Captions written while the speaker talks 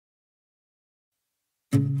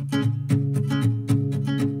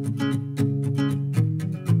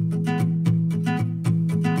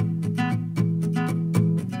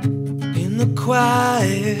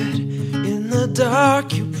quiet, in the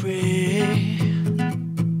dark you pray.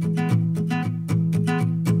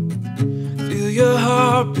 Feel your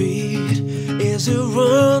heartbeat as it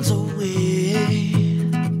runs away,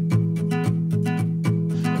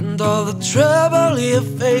 and all the trouble you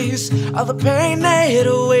face, all the pain that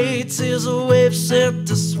awaits, is a wave set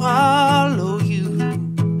to swallow you.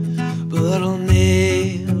 But I'll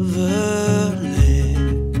never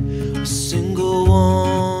let a single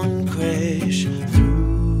one crash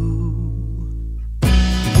through.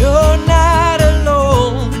 You're not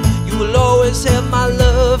alone, you will always have my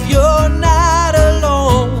love. You're not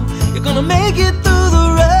alone, you're gonna make it through the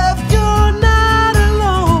rough. You're not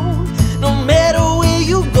alone, no matter where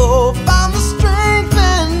you go, find the strength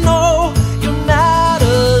and know you're not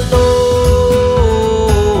alone.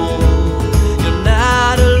 You're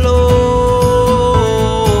not alone,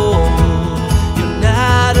 you're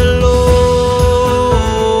not alone,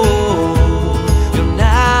 you're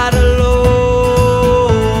not alone.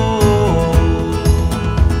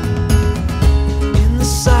 In the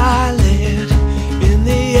silence, in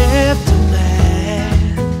the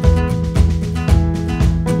aftermath,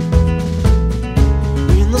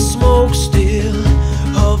 when the smoke still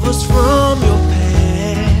hovers from your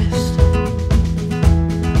past,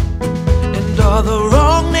 and all the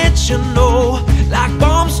wrong that you know, like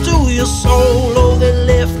bombs to your soul, oh, they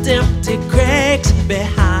left empty cracks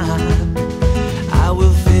behind. I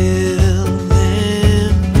will fill them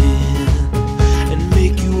in and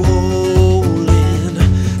make you whole in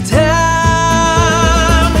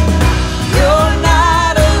time. You're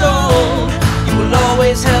not alone, you will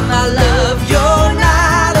always have my love. You're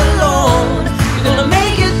not alone, you're gonna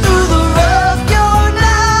make it through the rough. You're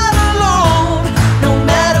not alone, no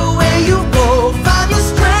matter where you go, find your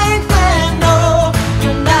strength and know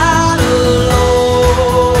you're not alone.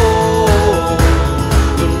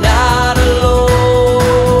 You're not alone,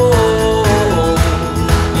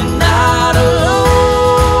 you're not alone,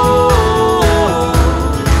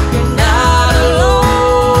 you're not alone.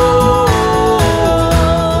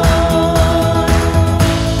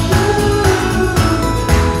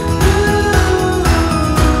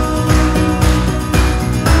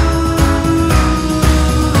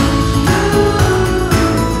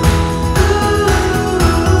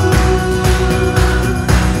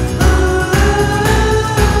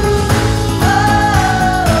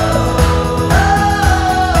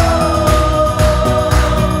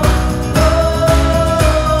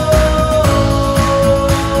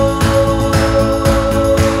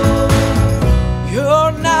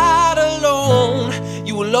 You're not alone,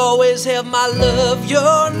 you will always have my love.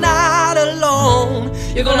 You're not alone,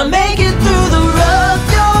 you're gonna make it